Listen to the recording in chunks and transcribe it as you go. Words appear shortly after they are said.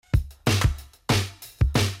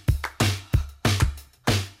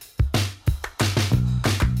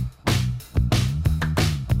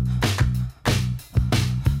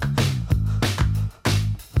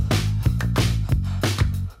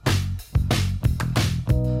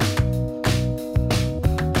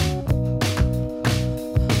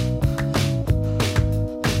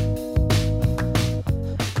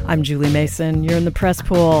I'm Julie Mason. You're in the press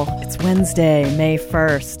pool. It's Wednesday, May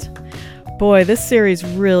 1st. Boy, this series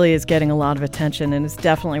really is getting a lot of attention and is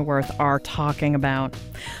definitely worth our talking about.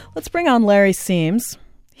 Let's bring on Larry Siems.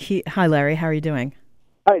 Hi, Larry. How are you doing?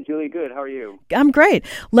 Hi, Julie. Good. How are you? I'm great.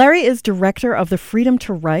 Larry is director of the Freedom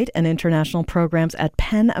to Write and International Programs at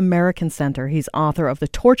PEN American Center. He's author of The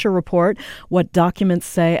Torture Report, What Documents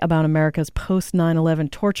Say About America's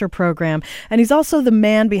Post-9/11 Torture Program. And he's also the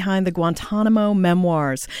man behind the Guantanamo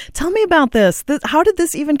Memoirs. Tell me about this. How did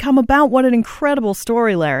this even come about? What an incredible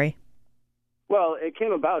story, Larry. Well, it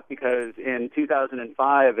came about because in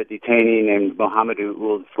 2005, a detainee named Mohamedou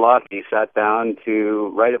Ould Slahi sat down to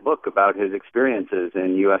write a book about his experiences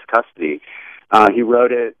in U.S. custody. He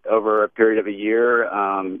wrote it over a period of a year.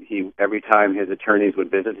 Every time his attorneys would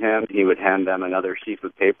visit him, he would hand them another sheaf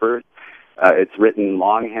of paper. It's written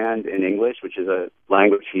longhand in English, which is a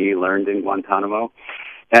language he learned in Guantanamo.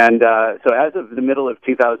 And so as of the middle of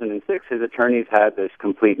 2006, his attorneys had this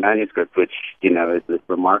complete manuscript, which, is this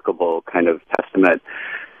remarkable kind of testament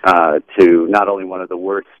to not only one of the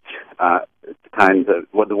worst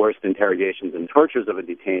the worst interrogations and tortures of a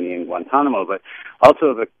detainee in Guantanamo, but also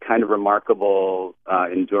of a kind of remarkable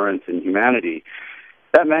endurance and humanity.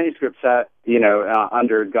 That manuscript sat,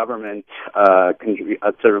 under government,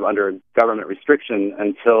 under government restriction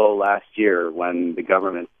until last year, when the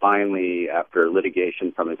government finally, after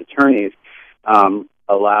litigation from his attorneys,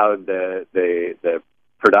 allowed the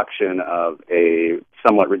production of a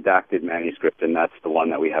somewhat redacted manuscript, and that's the one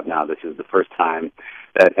that we have now. This is the first time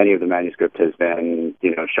that any of the manuscript has been,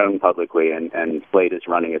 shown publicly, and Slate is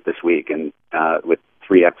running it this week, and with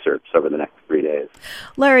 3 excerpts over the next 3 days.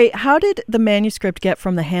 Larry, how did the manuscript get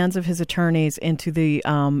from the hands of his attorneys into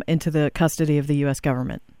the custody of the U.S.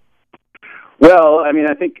 government? Well, I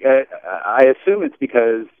think I assume it's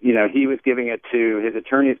because he was giving it to his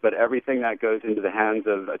attorneys, but everything that goes into the hands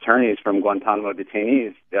of attorneys from Guantanamo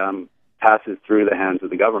detainees passes through the hands of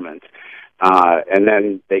the government. And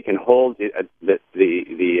then they can hold it.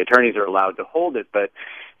 The attorneys are allowed to hold it, but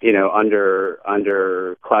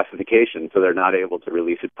under classification, so they're not able to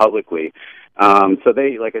release it publicly. So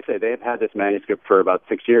they, like I say, they've had this manuscript for about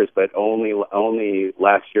 6 years, but only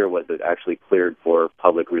last year was it actually cleared for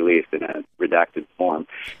public release in a redacted form.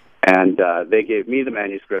 And they gave me the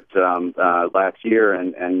manuscript last year,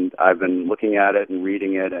 and I've been looking at it and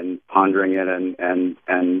reading it and pondering it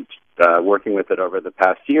and working with it over the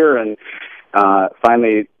past year, and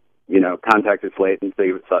finally, contacted Slate and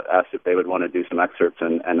they asked if they would want to do some excerpts,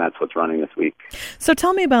 and that's what's running this week. So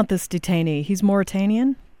tell me about this detainee. He's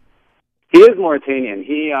Mauritanian? He is Mauritanian.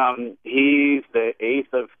 He's the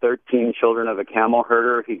 8th of 13 children of a camel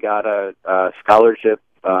herder. He got a scholarship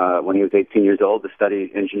when he was 18 years old to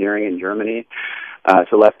study engineering in Germany.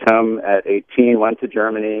 So left home at 18, went to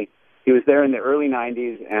Germany. He was there in the early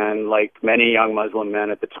 90s, and like many young Muslim men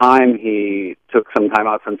at the time, he took some time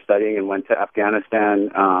out from studying and went to Afghanistan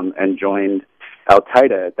and joined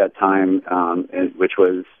Al-Qaeda at that time, which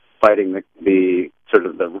was fighting the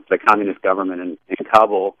communist government in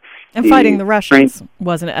Kabul. And fighting the Russians,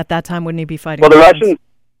 wasn't it? At that time, wouldn't he be fighting the Russians? Russians?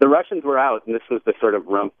 The Russians were out, and this was the sort of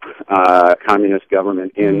rump communist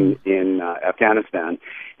government in Afghanistan.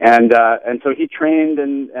 And so he trained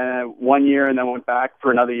in 1 year and then went back for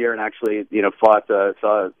another year and actually,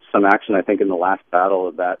 saw some action, I think, in the last battle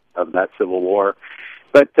of that civil war.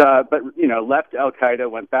 But left Al-Qaeda,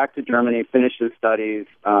 went back to Germany, finished his studies,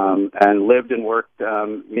 and lived and worked, as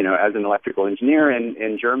an electrical engineer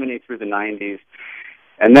in Germany through the 90s.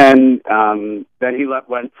 And then he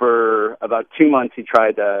went for about 2 months. He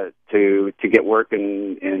tried to get work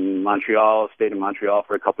in Montreal, stayed in Montreal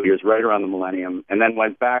for a couple of years right around the millennium, and then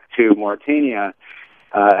went back to Mauritania,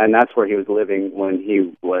 and that's where he was living when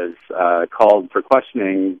he was called for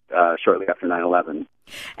questioning shortly after 9/11.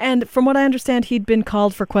 And from what I understand, he'd been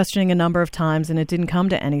called for questioning a number of times, and it didn't come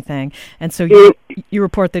to anything. And so you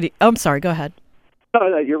report that I'm sorry, go ahead.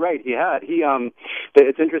 No, you're right. He had.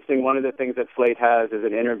 It's interesting. One of the things that Slate has is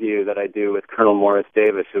an interview that I do with Colonel Morris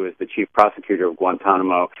Davis, who is the chief prosecutor of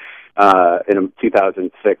Guantanamo in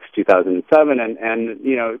 2006, 2007.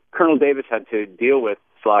 And Colonel Davis had to deal with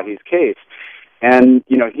Slahi's case. And,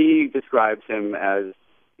 he describes him as,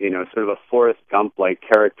 sort of a Forrest Gump-like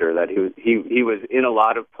character, that he was in a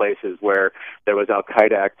lot of places where there was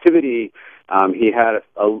Al-Qaeda activity. He had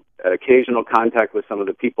an occasional contact with some of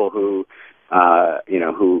the people who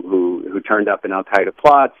turned up in Al-Qaeda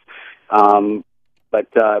plots. But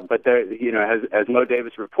there, as Mo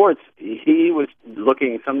Davis reports, he was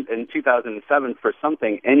looking in 2007 for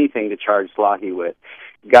anything to charge Slahi with.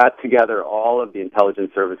 Got together all of the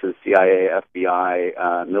intelligence services, CIA,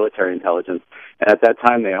 FBI, military intelligence, and at that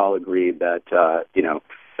time they all agreed that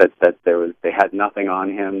that they had nothing on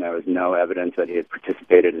him. There was no evidence that he had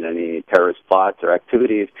participated in any terrorist plots or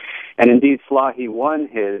activities. And indeed, Slahi won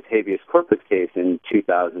his habeas corpus case in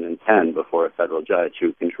 2010 before a federal judge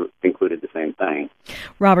who concluded the same thing.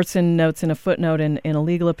 Robertson notes in a footnote in a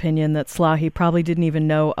legal opinion that Slahi probably didn't even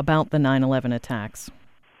know about the 9/11 attacks.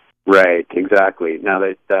 Right, exactly. Now,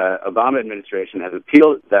 the Obama administration has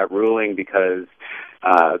appealed that ruling because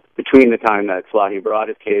between the time that Slahi brought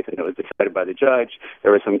his case and it was decided by the judge,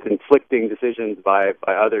 there were some conflicting decisions by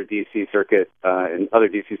other D.C. Circuit and other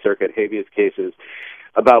D.C. Circuit habeas cases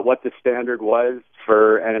about what the standard was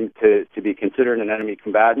for to be considered an enemy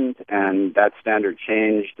combatant, and that standard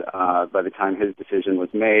changed by the time his decision was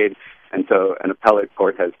made, and so an appellate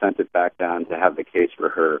court has sent it back down to have the case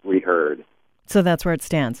reheard. So that's where it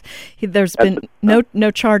stands. There's been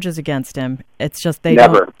no charges against him. It's just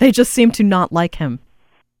they just seem to not like him.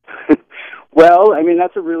 Well, I mean,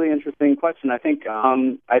 that's a really interesting question. I think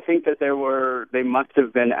that they must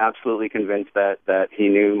have been absolutely convinced that he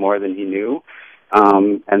knew more than he knew.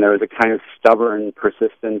 And there was a kind of stubborn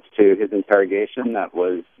persistence to his interrogation that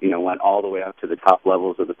was, went all the way up to the top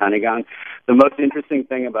levels of the Pentagon. The most interesting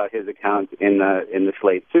thing about his account in the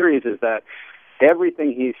Slate series is that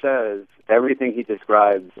everything he says, everything he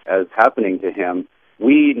describes as happening to him,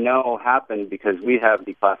 we know happened because we have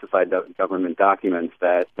declassified government documents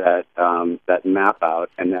that map out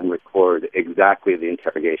and then record exactly the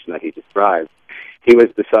interrogation that he describes. He was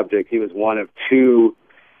the subject. He was one of two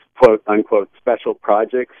quote unquote special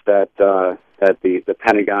projects that the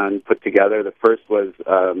Pentagon put together. The first was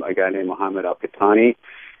a guy named Mohammed al-Qahtani,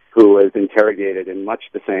 who was interrogated in much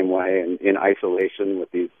the same way in isolation with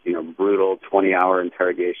these brutal 20-hour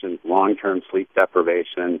interrogations, long-term sleep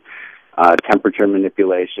deprivation, temperature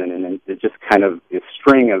manipulation, and then just kind of a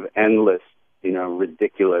string of endless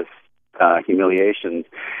ridiculous humiliations.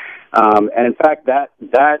 And in fact,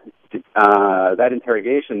 that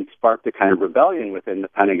interrogation sparked a kind of rebellion within the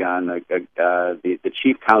Pentagon. The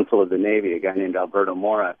chief counsel of the Navy, a guy named Alberto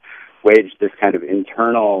Mora, waged this kind of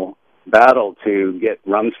internal battle to get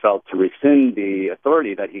Rumsfeld to rescind the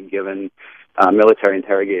authority that he'd given military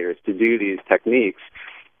interrogators to do these techniques.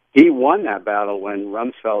 He won that battle when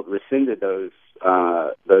Rumsfeld rescinded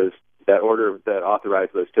that order that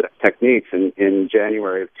authorized those techniques in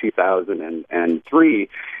January of 2003.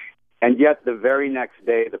 And yet, the very next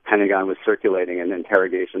day, the Pentagon was circulating an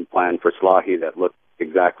interrogation plan for Slahi that looked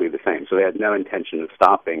exactly the same. So they had no intention of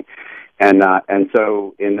stopping. And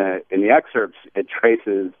so in the excerpts, it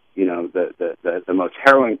traces, the most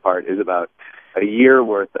harrowing part is about a year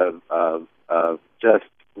worth of just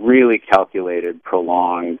really calculated,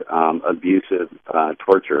 prolonged, abusive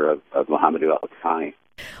torture of Mohammed al-Qahtani.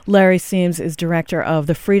 Larry Siems is director of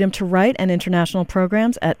the Freedom to Write and International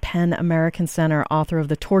Programs at PEN American Center, author of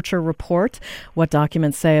The Torture Report, What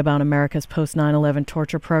Documents Say About America's Post-9/11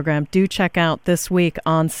 Torture Program. Do check out this week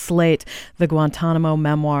on Slate, the Guantanamo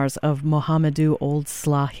Memoirs of Mohamedou Ould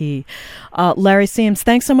Slahi. Larry Siems,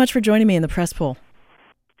 thanks so much for joining me in the press pool.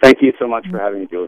 Thank you so much for having me, Julie.